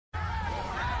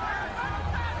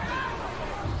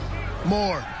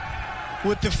Moore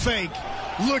with the fake,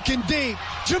 looking deep.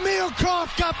 Jameel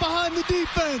Croft got behind the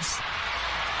defense.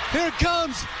 Here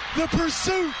comes the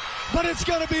pursuit, but it's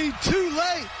going to be too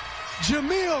late.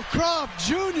 Jameel Croft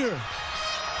Jr.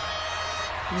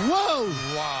 Whoa.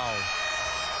 Wow.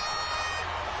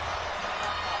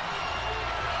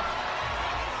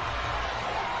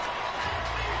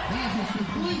 Pass is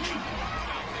complete.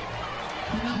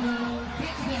 Number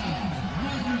 16,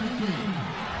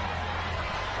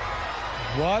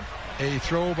 What a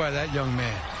throw by that young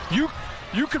man.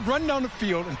 You could run down the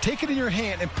field and take it in your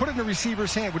hand and put it in the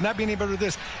receiver's hand. Would not be any better than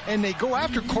this. And they go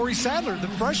after Corey Sadler, the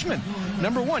freshman.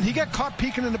 Number one, he got caught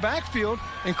peeking in the backfield,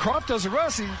 and Croft does the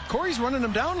rest. Corey's running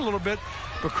him down a little bit,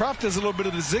 but Croft does a little bit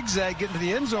of the zigzag getting to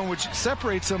the end zone, which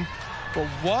separates him. But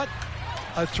what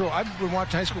a throw. I've been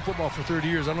watching high school football for 30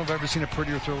 years. I don't know if I've ever seen a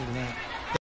prettier throw than that.